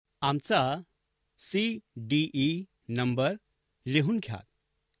आमचा CDE number लिहून घ्या.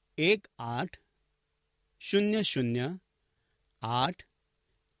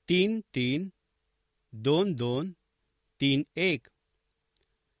 1800-833-2231.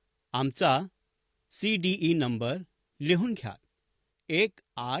 आमचा CDE नंबर लिहून घ्या.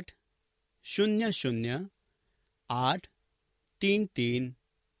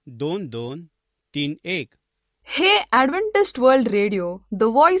 1800-833-2231. हे Adventist world radio the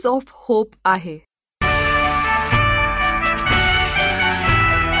voice of hope आहे.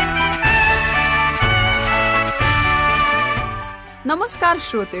 नमस्कार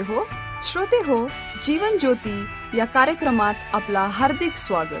श्रोते हो, जीवन ज्योती या कार्यक्रमात आपला हार्दिक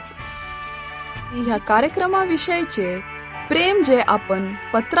स्वागत. ह्या कार्यक्रमाविषयीचे प्रेम जे आपण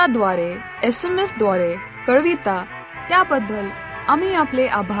पत्राद्वारे SMS द्वारे कळविता त्याबद्दल आम्ही आपले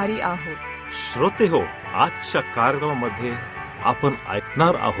आभारी आहोत. श्रोते हो, आजच्या कार्यक्रमामध्ये आपण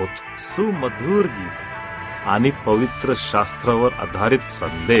ऐकणार आहोत सुमधुर गीत आणि पवित्र शास्त्रावर आधारित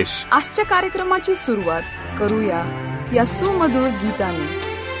संदेश. आजच्या कार्यक्रमाची सुरुवात करूया या सुमधुर गीताने.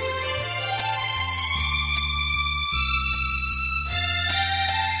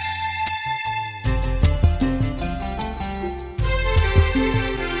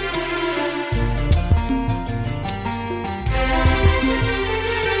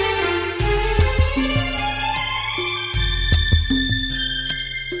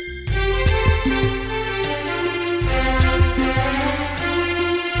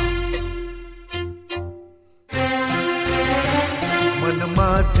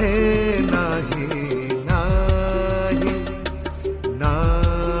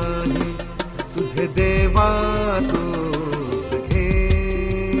 तुझ देवा तू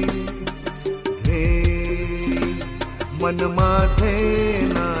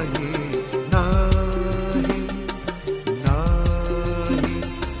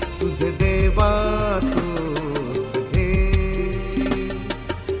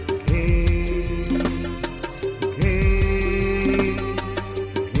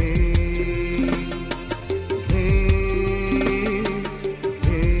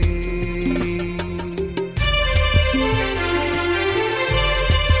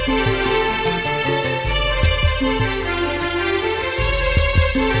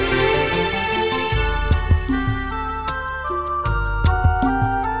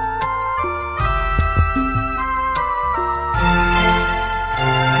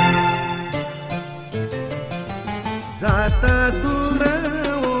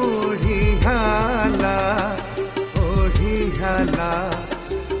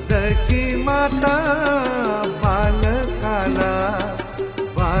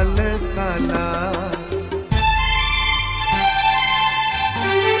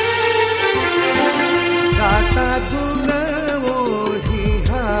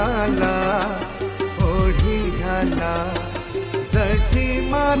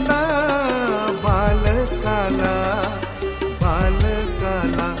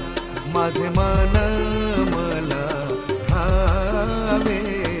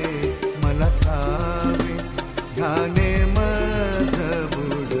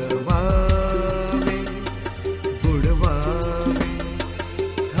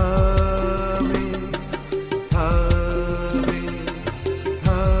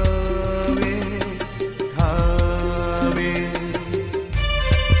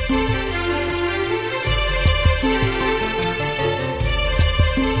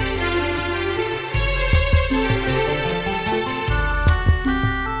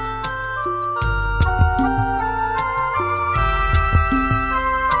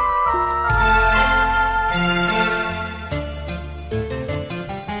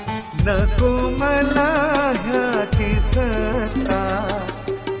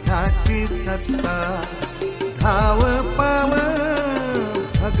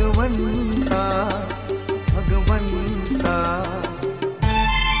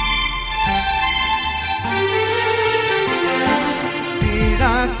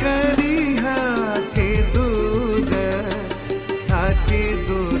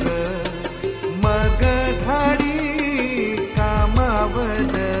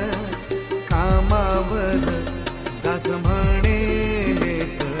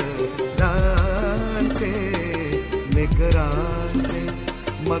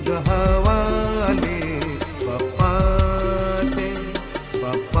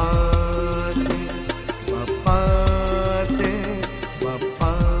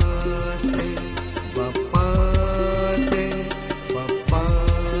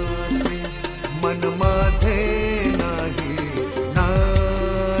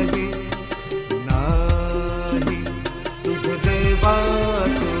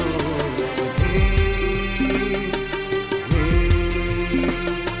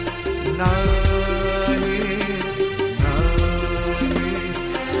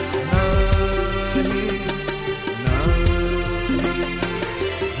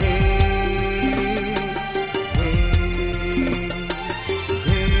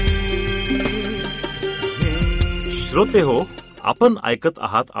श्रोते हो, आपण ऐकत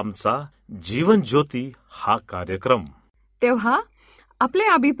आहात आमचा जीवन ज्योती हा कार्यक्रम. तेव्हा आपले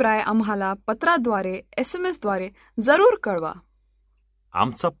अभिप्राय आम्हाला पत्राद्वारे SMS द्वारे जरूर कळवा.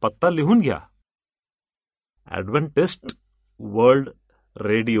 आमचा पत्ता लिहून घ्या. Adventist world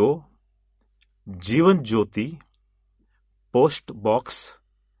radio, Jeevan Jyoti, post box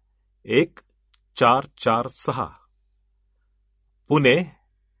 1446, Pune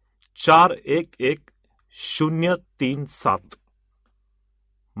 411037,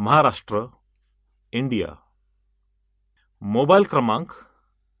 Maharashtra, India. Mobile क्रमांक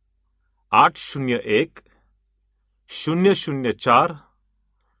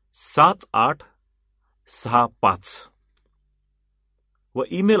 801-004-7865 व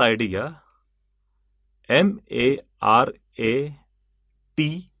ईमेल आय डी घ्या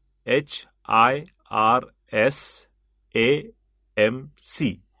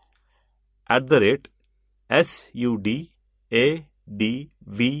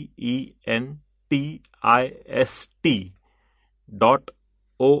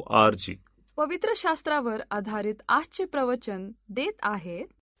पवित्र शास्त्रावर आधारित आजचे प्रवचन देत आहेत.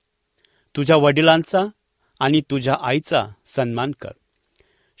 तुझ्या वडिलांचा आणि तुझ्या आईचा सन्मान कर.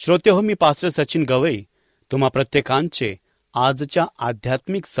 श्रोते हो, मी पास्टर सचिन गवई तुम्हा प्रत्येकांचे आजच्या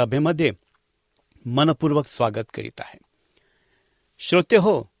आध्यात्मिक सभेमध्ये मनपूर्वक स्वागत करीत आहे. श्रोते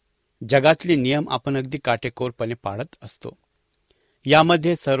हो, जगातले नियम आपण अगदी काटेकोरपणे पाळत असतो.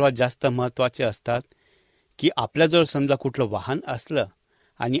 यामध्ये सर्वात जास्त महत्त्वाचे असतात की आपल्याजवळ समजा कुठलं वाहन असलं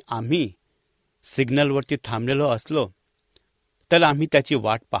आणि आम्ही सिग्नलवरती थांबलेलो असलो तर आम्ही त्याची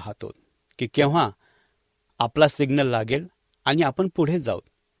वाट पाहतो की केव्हा आपला सिग्नल लागेल आणि आपण पुढे जाऊ.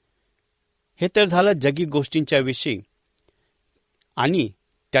 हे तर झालं जगी गोष्टींच्या विषयी. आणि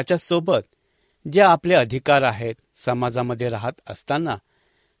त्याच्यासोबत जे आपले अधिकार आहेत समाजामध्ये राहत असताना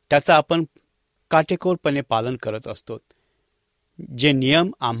त्याचा आपण काटेकोरपणे पालन करत असतो. जे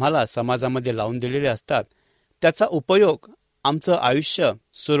नियम आम्हाला समाजामध्ये लावून दिलेले असतात त्याचा उपयोग आमचं आयुष्य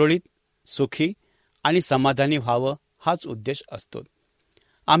सुरळीत, सुखी आणि समाधानी व्हावं हाच उद्देश असतो.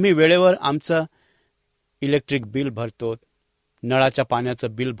 आम्ही वेळेवर आमचं इलेक्ट्रिक बिल भरतो, नळाच्या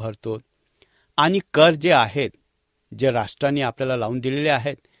पाण्याचं बिल भरतो आणि कर जे आहेत जे राष्ट्राने आपल्याला लावून दिलेले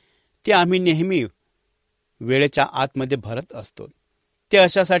आहेत ते आम्ही नेहमी वेळेच्या आतमध्ये भरत असतो. ते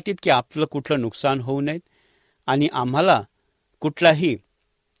अशासाठी की आपलं कुठलं नुकसान होऊ नये आणि आम्हाला कुठलाही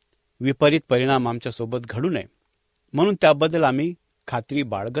विपरीत परिणाम आमच्यासोबत घडू नये म्हणून त्याबद्दल आम्ही खात्री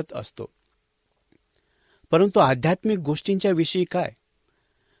बाळगत असतो. परंतु आध्यात्मिक गोष्टींच्या विषयी काय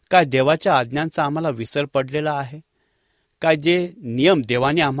देवाच्या आज्ञांचा आम्हाला विसर पडलेला आहे? काय जे नियम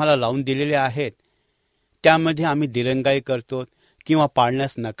देवाने आम्हाला लावून दिलेले आहेत त्यामध्ये आम्ही दिरंगाई करतो किंवा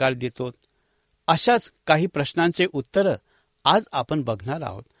पाळण्यास नकार देतो? अशाच काही प्रश्नांचे उत्तरं आज आपण बघणार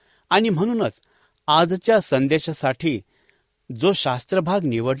आहोत. आणि म्हणूनच आजच्या संदेशासाठी जो शास्त्रभाग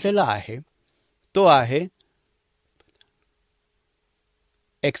निवडलेला आहे तो आहे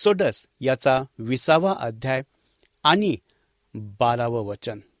एक्सोडस याचा 20वा अध्याय आणि 12वं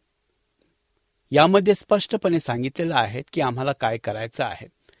वचन. यामध्ये स्पष्टपणे सांगितलेलं आहे की आम्हाला काय करायचं आहे.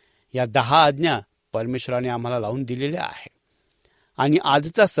 या 10 आज्ञा परमेश्वराने आम्हाला लावून दिलेल्या आहे. आणि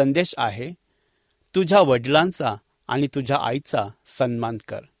आजचा संदेश आहे तुझ्या वडिलांचा आणि तुझ्या आईचा सन्मान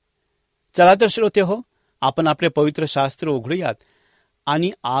कर. चला तर श्रोते हो, आपण आपले पवित्र शास्त्र उघडूयात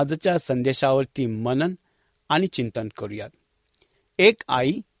आणि आजच्या संदेशावरती मनन आणि चिंतन करूयात. एक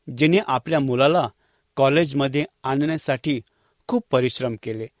आई जिने आपल्या मुलाला कॉलेजमध्ये आणण्यासाठी खूप परिश्रम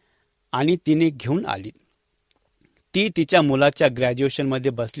केले आणि तिने घेऊन आली. ती तिच्या मुलाच्या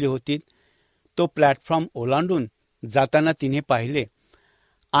ग्रॅज्युएशनमध्ये बसली होती. तो प्लॅटफॉर्म ओलांडून जाताना तिने पाहिले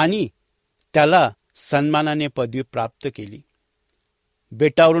आणि त्याला सन्मानाने पदवी प्राप्त केली.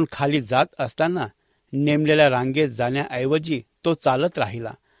 बेटावरून खाली जात असताना नेमलेल्या रांगेत जाण्याऐवजी तो चालत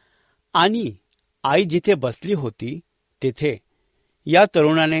राहिला आणि आई जिथे बसली होती तिथे या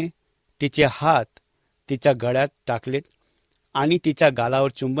तरुणाने तिचे हात तिच्या गळ्यात टाकलेत आणि तिच्या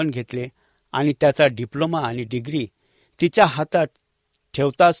गालावर चुंबन घेतले आणि त्याचा डिप्लोमा आणि डिग्री तिच्या हातात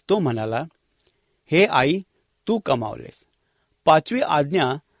ठेवताच तो म्हणाला, हे आई, तू कमावलेस. 5वी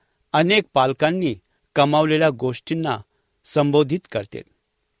आज्ञा अनेक पालकांनी कमावलेल्या गोष्टींना संबोधित करते.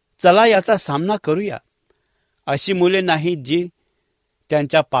 चला याचा सामना करूया. अशी मुले नाहीत जी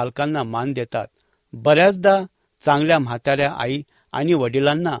त्यांच्या पालकांना मान देतात. बऱ्याचदा चांगल्या म्हाताऱ्या आई आणि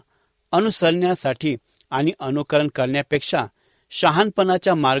वडिलांना अनुसरण्यासाठी आणि अनुकरण करण्यापेक्षा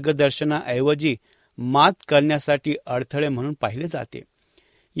शहाणपणाच्या मार्गदर्शनाऐवजी मात करण्यासाठी अडथळे म्हणून पाहिले जाते.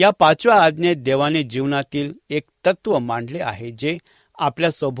 या 5व्या आज्ञेत देवाने जीवनातील एक तत्व मांडले आहे जे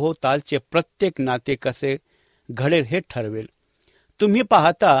आपल्या सभोवतालचे प्रत्येक नाते कसे घडेल हे ठरवेल. तुम्ही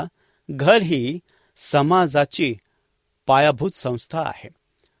पाहता, घर ही समाजाची पायाभूत संस्था आहे.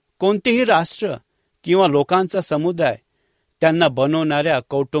 कोणतेही राष्ट्र किंवा लोकांचा समुदाय त्यांना बनवणाऱ्या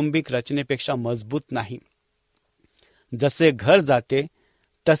कौटुंबिक रचनेपेक्षा मजबूत नाही. जसे घर जाते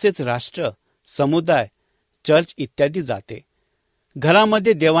तसेच राष्ट्र, समुदाय, चर्च इत्यादी जाते.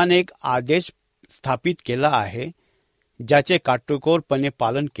 घरामध्ये देवाने एक आदेश स्थापित केला आहे ज्याचे काटेकोरपणे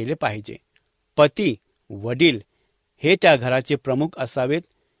पालन केले पाहिजे. पती, वडील हे त्या घराचे प्रमुख असावेत.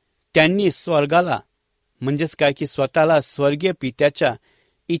 त्यांनी स्वर्गाला म्हणजेच काय की स्वतःला स्वर्गीय पित्याच्या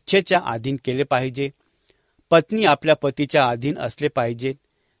इच्छेच्या अधीन केले पाहिजे. पत्नी आपल्या पतीच्या अधीन असले पाहिजेत,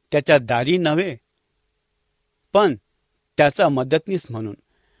 त्याच्या दारी नव्हे पण त्याचा मदतनीस म्हणून.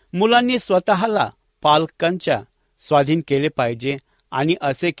 मुलांनी स्वतःला पालकांच्या स्वाधीन केले पाहिजे आणि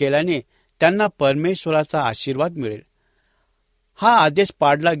असे केल्याने त्यांना परमेश्वराचा आशीर्वाद मिळेल. हा आदेश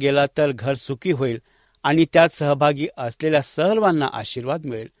पाळला गेला तर घर सुखी होईल आणि त्यात सहभागी असलेल्या सर्वांना आशीर्वाद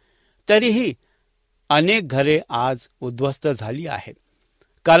मिळेल. तरीही अनेक घरे आज उद्ध्वस्त झाली आहेत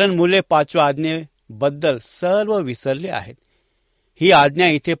कारण मुले 5व्या आज्ञेबद्दल सर्व विसरले आहेत. ही आज्ञा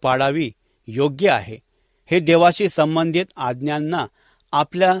इथे पाळावी योग्य आहे. हे देवाशी संबंधित आज्ञांना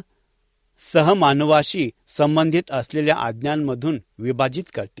आपल्या सहमानवाशी संबंधित असलेल्या आज्ञांमधून विभाजित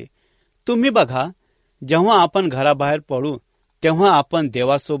करते. तुम्ही बघा, जेव्हा आपण घराबाहेर पडू तेव्हा आपण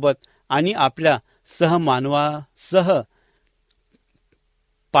देवासोबत आणि आपल्या सहमानवासह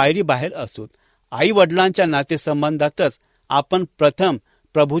पायरी बाहेर असू. आई वडिलांच्या नातेसंबंधातच आपण प्रथम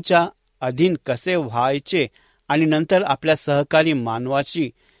प्रभूच्या अधीन कसे व्हायचे आणि नंतर आपल्या सहकारी मानवाची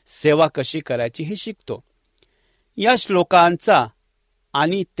सेवा कशी करायची हे शिकतो. या श्लोकांचा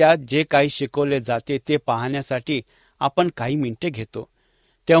आणि त्यात जे काही शिकवले जाते ते पाहण्यासाठी आपण काही मिनिटे घेतो.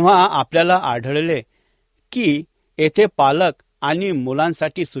 तेव्हा आपल्याला आढळले की येथे पालक आणि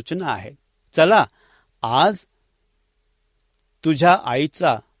मुलांसाठी सूचना आहेत. चला आज तुझ्या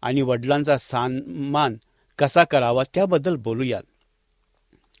आईचा आणि वडिलांचा सन्मान कसा करावा त्याबद्दल बोलूयात.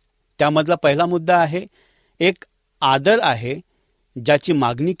 त्यामधला पहिला मुद्दा आहे, एक आदर आहे ज्याची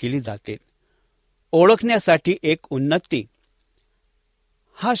मागणी केली जाते. ओळखण्यासाठी एक उन्नती.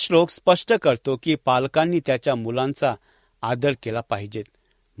 हा श्लोक स्पष्ट करतो की पालकांनी त्याच्या मुलांचा आदर केला पाहिजे.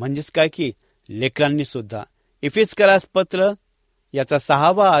 म्हणजेच काय की लेकरांनी सुद्धा. इफिसकरास पत्र याचा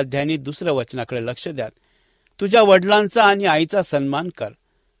 6वा अध्याय 2 वचनाकडे लक्ष द्या. तुझ्या वडिलांचा आणि आईचा सन्मान कर.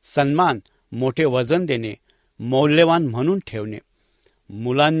 सन्मान मोठे वजन देणे, मौल्यवान म्हणून ठेवणे.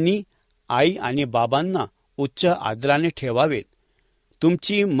 मुलांनी आई आणि बाबांना उच्च आदराने ठेवावेत.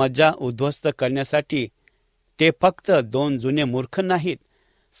 तुमची मजा उद्ध्वस्त करण्यासाठी ते फक्त 2 जुने मूर्ख नाहीत.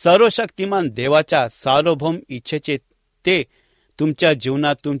 सर्वशक्तिमान देवाच्या सार्वभौम इच्छेचे ते तुमच्या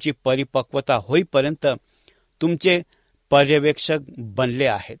जीवनात तुमची परिपक्वता होईपर्यंत तुमचे पर्यवेक्षक बनले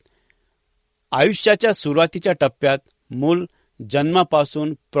आहेत. आयुष्याच्या सुरुवातीच्या टप्प्यात मूल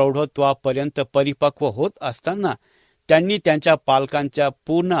जन्मापासून प्रौढत्वापर्यंत परिपक्व होत असताना त्यांनी त्यांच्या पालकांच्या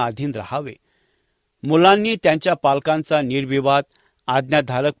पूर्ण अधीन राहावे. मुलांनी त्यांच्या पालकांचा निर्विवाद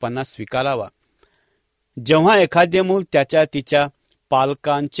आज्ञाधारकपणा स्वीकारावा. जेव्हा एखादे मूल त्याच्या तिच्या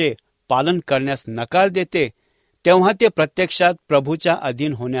पालकांचे पालन करण्यास नकार देते तेव्हा ते प्रत्यक्षात प्रभूच्या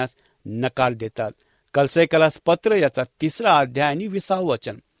अधीन होण्यास नकार देतात. कलसेकरास पत्र याचा 3रा अध्याय आणि 20वे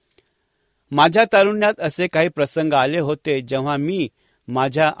वचन. माझ्या तारुण्यात असे काही प्रसंग आले होते जेव्हा मी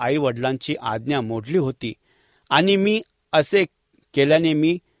माझ्या आई वडिलांची आज्ञा मोडली होती आणि मी असे केल्याने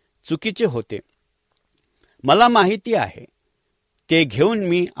मी चुकीचे होते. मला माहिती आहे ते घेऊन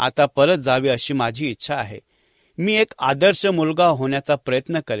मी आता परत जावे अशी माझी इच्छा आहे. मी एक आदर्श मुलगा होण्याचा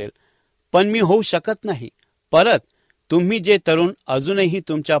प्रयत्न करेल पण मी होऊ शकत नाही. परत तुम्ही जे तरुण अजूनही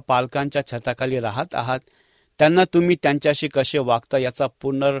तुमच्या पालकांच्या छताखाली राहत आहात त्यांना तुम्ही त्यांच्याशी कसे वागता याचा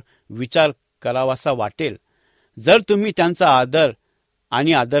पुनर्विचार करावासा वाटेल. जर तुम्ही त्यांचा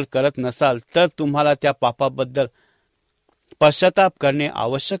आदर करत नसाल तर तुम्हाला त्या पापाबद्दल पश्चाताप करणे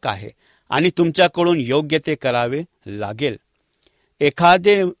आवश्यक आहे आणि तुमच्याकडून योग्य ते करावे लागेल.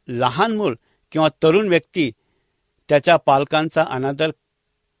 एखादे लहान मूल किंवा तरुण व्यक्ती त्याच्या पालकांचा अनादर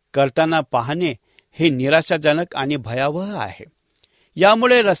करताना पाहणे हे निराशाजनक आणि भयावह आहे.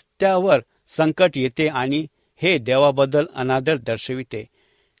 यामुळे रस्त्यावर संकट येते आणि हे देवाबद्दल अनादर दर्शविते.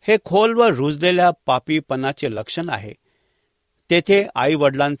 हे खोलवर रुजलेल्या पापीपणाचे लक्षण आहे. तेथे आई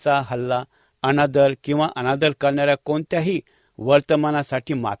वडिलांचा हल्ला, अनादर किंवा अनादर करणाऱ्या कोणत्याही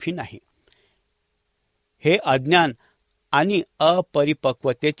वर्तमानासाठी माफी नाही. हे अज्ञान आणि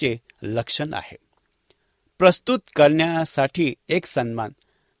अपरिपक्वतेचे लक्षण आहे. प्रस्तुत करण्यासाठी एक सन्मान.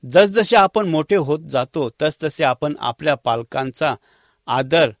 जसजसे आपण मोठे होत जातो तसतसे आपण आपल्या पालकांचा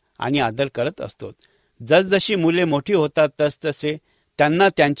आदर करत असतो. जसजशी मुले मोठी होतात तसतसे त्यांना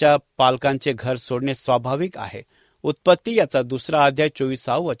त्यांच्या पालकांचे घर सोडणे स्वाभाविक आहे. उत्पत्ती याचा 2रा अध्याय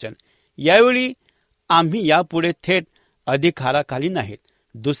 24वे वचन. यावेळी आम्ही यापुढे थेट अधिक हाराखाली नाहीत.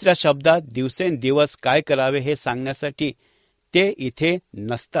 दुसऱ्या शब्दात दिवसेंदिवस काय करावे हे सांगण्यासाठी ते इथे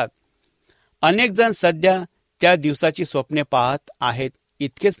नसतात. अनेक जण सध्या त्या दिवसाची स्वप्ने पाहत आहेत.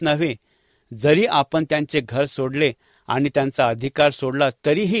 इतकेच नव्हे, जरी आपण त्यांचे घर सोडले आणि त्यांचा अधिकार सोडला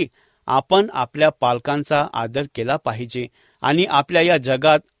तरीही आपण आपल्या पालकांचा आदर केला पाहिजे आणि आपल्या या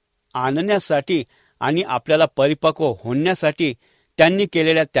जगात आणण्यासाठी आणि आपल्याला परिपक्व होण्यासाठी त्यांनी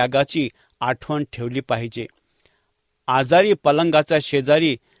केलेल्या त्यागाची आठवण ठेवली पाहिजे. आजारी पलंगाचा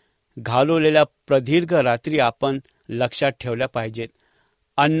शेजारी घालवलेल्या प्रदीर्घ रात्री आपण लक्षात ठेवल्या पाहिजेत.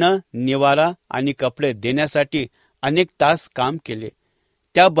 अन्न, निवारा आणि कपडे देण्यासाठी अनेक तास काम केले.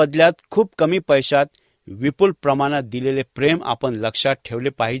 त्या बदल्यात खूप कमी पैशात विपुल प्रमाणात दिलेले प्रेम आपण लक्षात ठेवले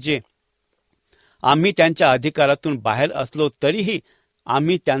पाहिजे. आम्ही त्यांच्या अधिकारातून बाहेर असलो तरीही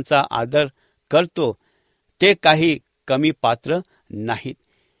आम्ही त्यांचा आदर करतो. ते काही कमी पात्र नाहीत.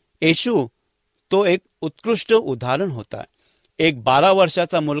 येशू तो एक उत्कृष्ट उदाहरण होता. एक 12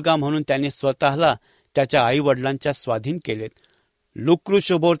 वर्षाचा मुलगा म्हणून त्याने स्वतःला त्याच्या आई वडिलांच्या स्वाधीन केलेत. लूका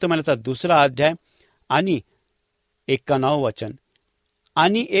शुभवर्तमानाचा 2 अध्याय आणि 91 वचन.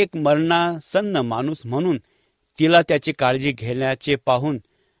 आणि एक मरणासन्न माणूस म्हणून तिला त्याची काळजी घेण्याचे पाहून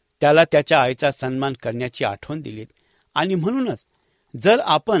त्याला त्याच्या आईचा सन्मान करण्याची आठवण दिली. आणि म्हणूनच जर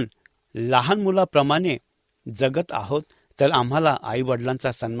आपण लहान मुलाप्रमाणे जगत आहोत तर आम्हाला आई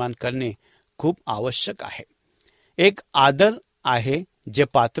वडिलांचा सन्मान करणे खूप आवश्यक आहे. एक आदर आहे जे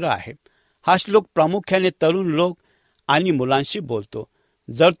पात्र आहे. हा श्लोक प्रामुख्याने तरुण लोक आणि मुलांशी बोलतो.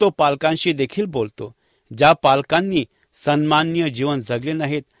 जर तो पालकांशी देखील बोलतो. ज्या पालकांनी सन्माननीय जीवन जगले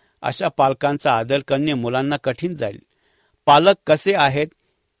नाहीत अशा पालकांचा आदर करणे मुलांना कठीण जाईल. पालक कसे आहेत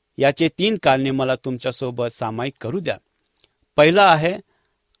याचे 3 कारणे मला तुमच्यासोबत सामायिक करू द्या. पहिला आहे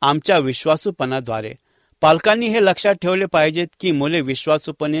आमच्या विश्वासूपणाद्वारे. पालकांनी हे लक्षात ठेवले पाहिजेत की मुले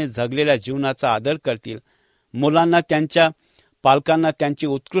विश्वासूपणे जगलेल्या जीवनाचा आदर करतील. मुलांना त्यांच्या पालकांना त्यांची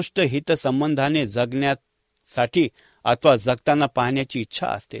उत्कृष्ट हितसंबंधाने जगण्यासाठी अथवा जगताना पाहण्याची इच्छा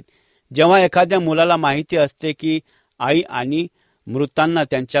असते. जेव्हा एखाद्या मुलाला माहिती असते की आई आणि मृतांना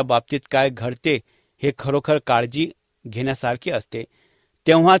त्यांच्या बाबतीत काय घडते हे खरोखर काळजी घेण्यासारखे असते,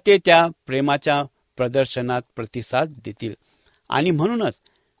 तेव्हा ते त्या प्रेमाच्या प्रदर्शनात प्रतिसाद देतील. आणि म्हणूनच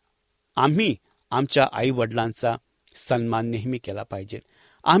आम्ही आमच्या आई वडिलांचा सन्मान नेहमी केला पाहिजे.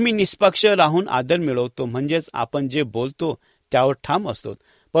 आम्ही निष्पक्ष राहून आदर मिळवतो, म्हणजेच आपण जे बोलतो त्यावर ठाम असतो.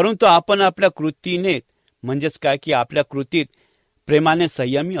 परंतु आपण आपल्या कृतीने म्हणजेच काय की आपल्या कृतीत प्रेमाने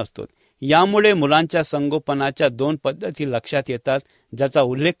संयमी असतो. यामुळे मुलांच्या संगोपनाच्या 2 पद्धती लक्षात येतात ज्याचा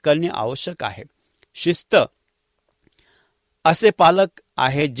उल्लेख करणे आवश्यक आहे. शिस्त. असे पालक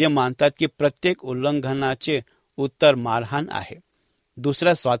आहेत जे मानतात की प्रत्येक उल्लंघनाचे उत्तर मारहाण आहे.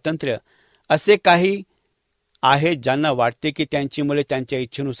 दुसरं स्वातंत्र्य. असे काही आहेत ज्यांना वाटते की त्यांची मुले त्यांच्या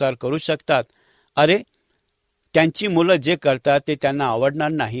इच्छेनुसार करू शकतात. अरे, त्यांची मुलं जे करतात ते त्यांना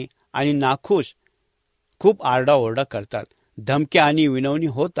आवडणार नाही आणि नाखुश खूप आरडाओरडा करतात. धमक्या आणि विनवणी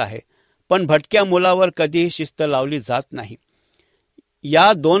होत आहे, पण भटक्या मुलावर कधीही शिस्त लावली जात नाही.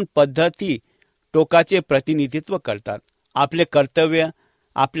 या 2 पद्धती टोकाचे प्रतिनिधित्व करतात. आपले कर्तव्य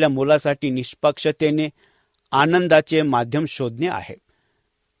आपल्या मुलासाठी निष्पक्षतेने आनंदाचे माध्यम शोधणे आहे.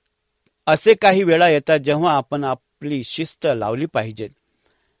 असे काही वेळा येतात जेव्हा आपण आपली शिस्त लावली पाहिजे.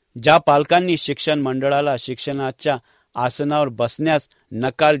 ज्या पालकांनी शिक्षण मंडळाला शिक्षणाच्या आसनावर बसण्यास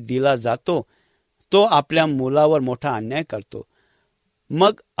नकार दिला जातो तो आपल्या मुलावर मोठा अन्याय करतो.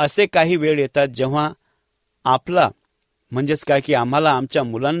 मग असे काही वेळ येतात जेव्हा आपला म्हणजेच काय की आम्हाला आमच्या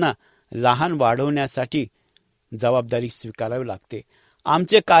मुलांना लहान वाढवण्यासाठी जबाबदारी स्वीकारावी लागते.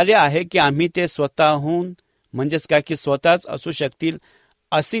 आमचे कार्य आहे की आम्ही ते स्वतःहून म्हणजेच काय की स्वतःच असू शकतील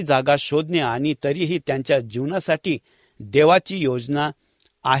अशी जागा शोधणे आणि तरीही त्यांच्या जीवनासाठी देवाची योजना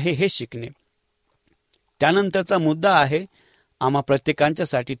आहे हे शिकणे. त्यानंतरचा मुद्दा आहे आम्हा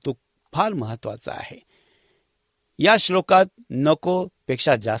प्रत्येकांच्यासाठी तो फार महत्वाचा आहे. या श्लोकात नको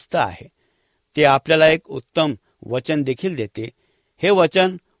पेक्षा जास्त आहे. ते आपल्याला एक उत्तम वचन देखील देते. हे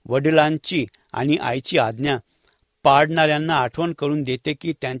वचन वडिलांची आणि आईची आज्ञा पाळणाऱ्यांना आठवण करून देते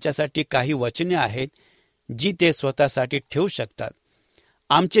की त्यांच्यासाठी काही वचने आहेत जी ते स्वतःसाठी ठेवू शकतात.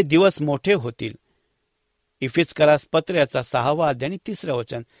 आमचे दिवस मोठे होतील. इफिसकरास पत्र याचा 6वा अध्याय आणि 3रं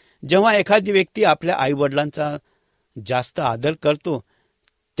वचन. जेव्हा एखादी व्यक्ती आपल्या आई वडिलांचा जास्त आदर करतो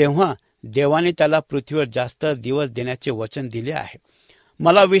तेव्हा देवाने त्याला पृथ्वीवर जास्त दिवस देण्याचे वचन दिले आहे.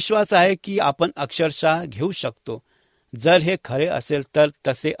 मला विश्वास आहे की आपण अक्षरशः घेऊ शकतो. जर हे खरे असेल तर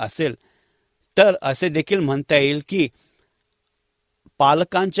तसे असेल तर असे देखील म्हणता येईल की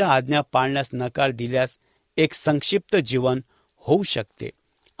पालकांच्या आज्ञा पाळण्यास नकार दिल्यास एक संक्षिप्त जीवन होऊ शकते.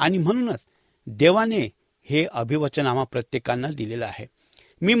 आणि म्हणूनच देवाने हे अभिवचन आम्हा प्रत्येकांना दिलेलं आहे.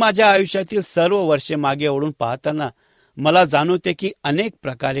 मी माझ्या आयुष्यातील सर्व वर्षे मागे ओढून पाहताना मला जाणवते की अनेक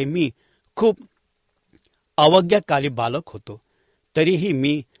प्रकारे मी खूप अवज्ञाकारी बालक होतो. तरीही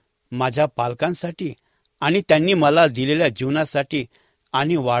मी माझ्या पालकांसाठी आणि त्यांनी मला दिलेल्या जीवनासाठी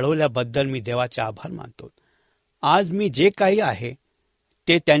आणि वाढवल्याबद्दल मी देवाचे आभार मानतो. आज मी जे काही आहे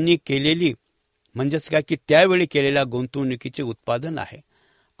ते त्यांनी केलेली म्हणजेच काय की त्यावेळी केलेल्या गुंतवणुकीचे उत्पादन आहे.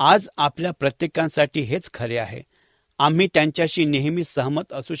 आज आपल्या प्रत्येकांसाठी हेच खरे आहे. आम्ही त्यांच्याशी नेहमी सहमत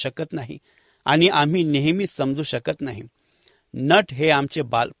असू शकत नाही आणि आम्ही नेहमी समजू शकत नाही. नट हे आमचे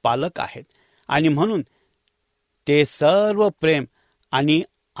पालक आहेत आणि म्हणून ते सर्व प्रेम आणि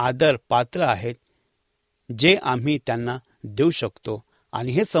आदर पात्र आहेत जे आम्ही त्यांना देऊ शकतो.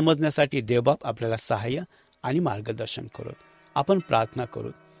 आणि हे समजण्यासाठी देवबाप आपल्याला सहाय्य आणि मार्गदर्शन करू. आपण प्रार्थना करू.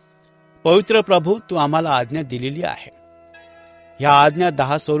 पवित्र प्रभू, तू आम्हाला आज्ञा दिलेली आहे. ह्या आज्ञा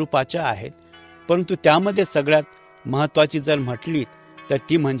 10 स्वरूपाच्या आहेत, परंतु त्यामध्ये सगळ्यात महत्वाची जर म्हटली तर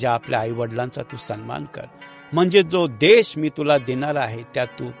ती म्हणजे आपल्या आई वडिलांचा तू सन्मान कर. म्हणजे जो देश मी तुला देणार आहे त्यात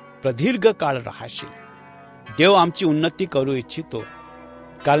तू प्रदीर्घ काळ राहशील. देव आमची उन्नती करू इच्छितो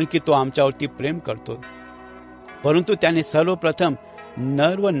कारण की तो आमच्यावरती प्रेम करतो. परंतु त्याने सर्वप्रथम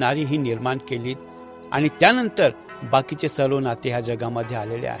नर व नारी ही निर्माण केली आणि त्यानंतर बाकीचे सर्व नाते ह्या जगामध्ये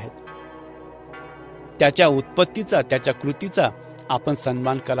आलेले आहेत. त्याच्या उत्पत्तीचा, त्याच्या कृतीचा आपण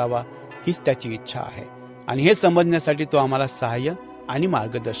सन्मान करावा हीच त्याची इच्छा आहे. आणि हे समजण्यासाठी तो आम्हाला सहाय्य आणि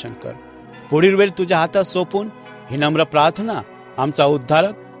मार्गदर्शन कर. पुढील वेळ तुझ्या हातात सोपून ही नम्र प्रार्थना आमचा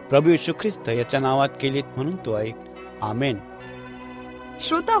उद्धारक प्रभू येशू ख्रिस्त याच्या नावात केलीत म्हणून तो ऐक. आमेन.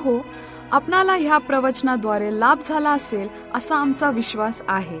 श्रोता हो, आपणाला ह्या प्रवचनाद्वारे लाभ झाला असेल असा आमचा विश्वास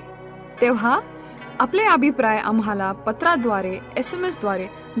आहे. तेव्हा आपले अभिप्राय आम्हाला पत्राद्वारे SMS द्वारे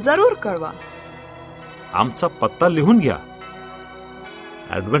जरूर कळवा. आमचा पत्ता लिहून घ्या.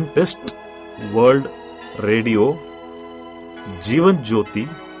 Adventist world radio, Jeevan Jyoti,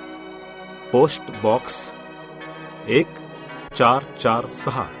 post box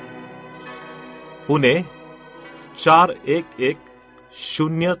 1446, Pune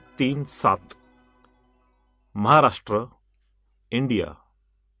 411037, Maharashtra, India.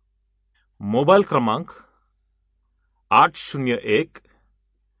 Mobile क्रमांक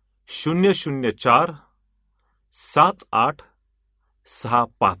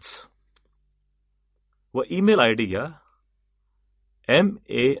 801-004-7865 व ईमेल आयडी घ्या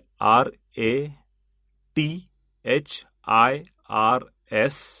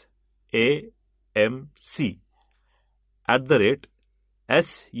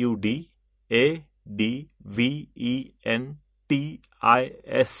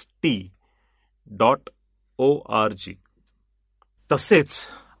तसेच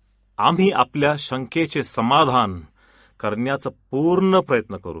आम्ही आपल्या शंकेचे समाधान करण्याचा पूर्ण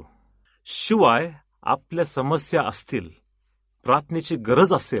प्रयत्न करू. शिवाय आपल्या समस्या असतील, प्रार्थनेची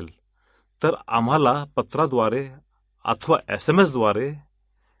गरज असेल तर आम्हाला पत्राद्वारे अथवा SMS द्वारे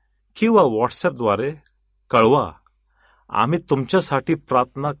किंवा व्हॉट्सअपद्वारे कळवा. आम्ही तुमच्यासाठी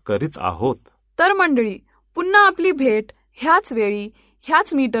प्रार्थना करीत आहोत. तर मंडळी, पुन्हा आपली भेट ह्याच वेळी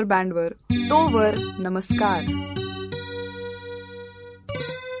ह्याच मीटर बँडवर. तोवर नमस्कार.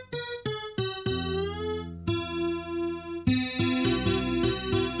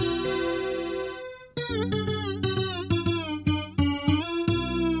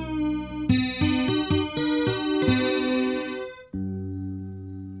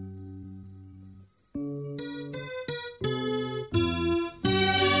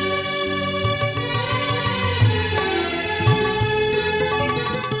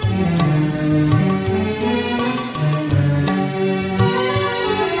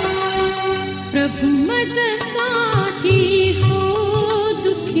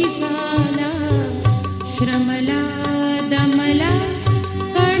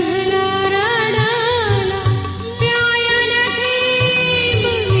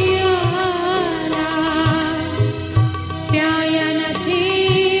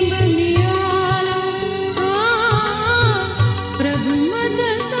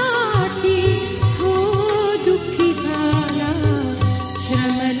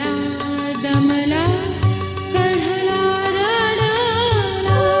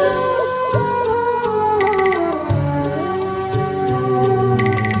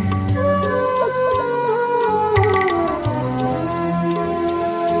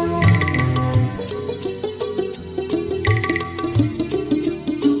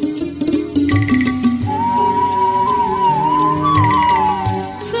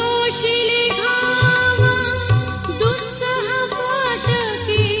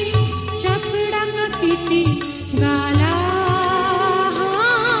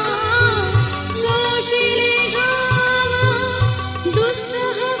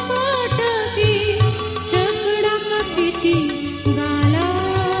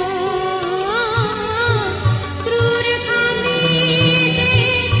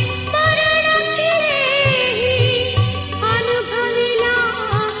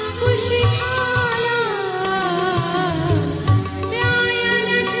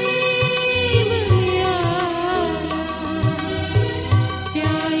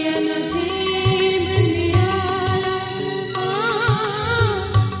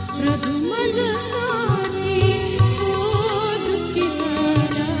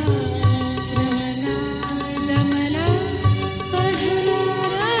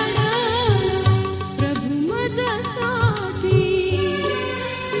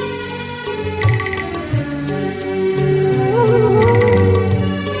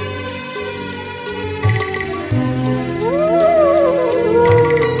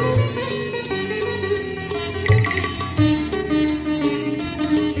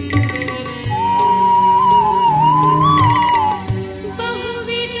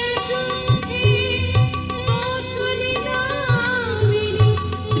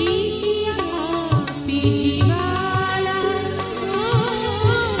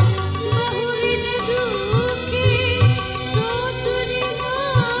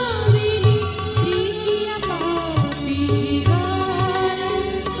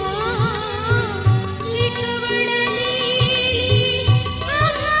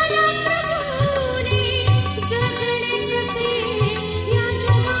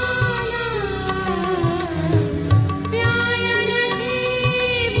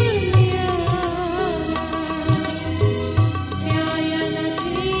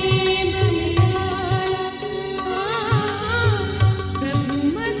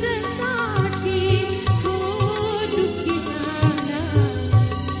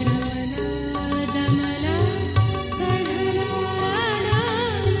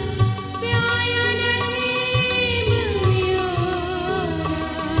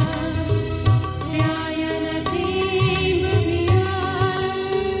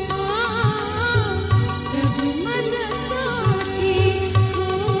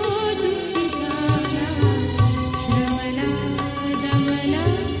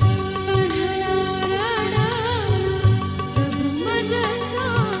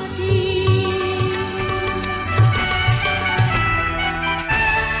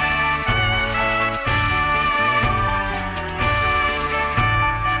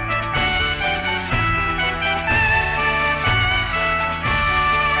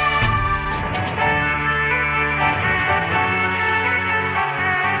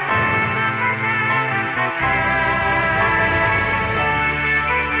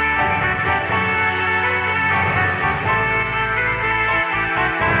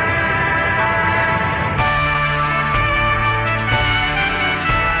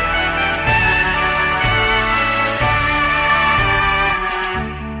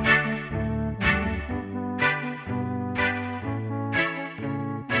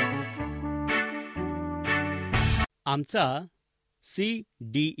 आमचा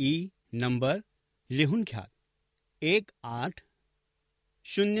CDE नंबर लिहून घ्या.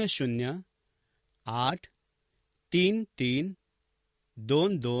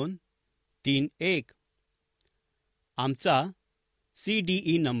 1800-833-2231. आमचा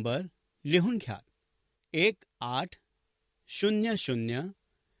CDE नंबर लिहून घ्या.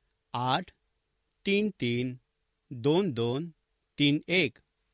 1800-833-2231.